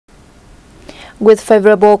With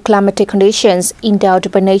favorable climatic conditions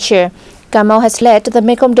endowed by nature, Cà Mau has led the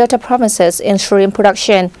Mekong Delta provinces in shrimp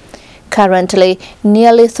production. Currently,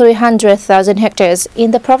 nearly 300,000 hectares in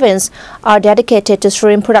the province are dedicated to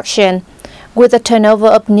shrimp production, with a turnover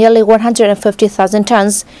of nearly 150,000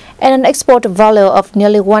 tons and an export value of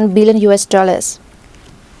nearly $1 billion.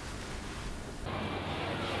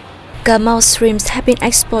 Cà Mau shrimps have been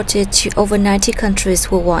exported to over 90 countries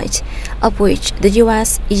worldwide, of which the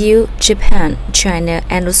US, EU, Japan, China,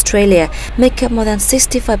 and Australia make up more than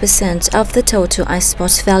 65% of the total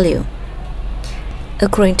export value.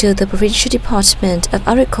 According to the Provincial Department of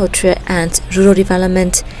Agriculture and Rural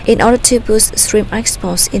Development, in order to boost shrimp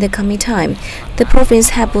exports in the coming time, the province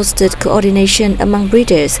has boosted coordination among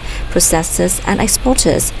breeders, processors, and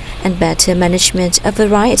exporters, and better management of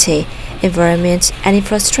variety, environment, and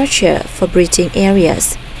infrastructure for breeding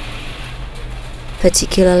areas.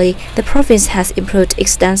 Particularly, the province has improved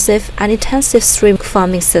extensive and intensive shrimp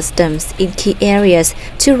farming systems in key areas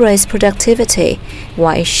to raise productivity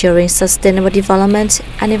while ensuring sustainable development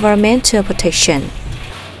and environmental protection.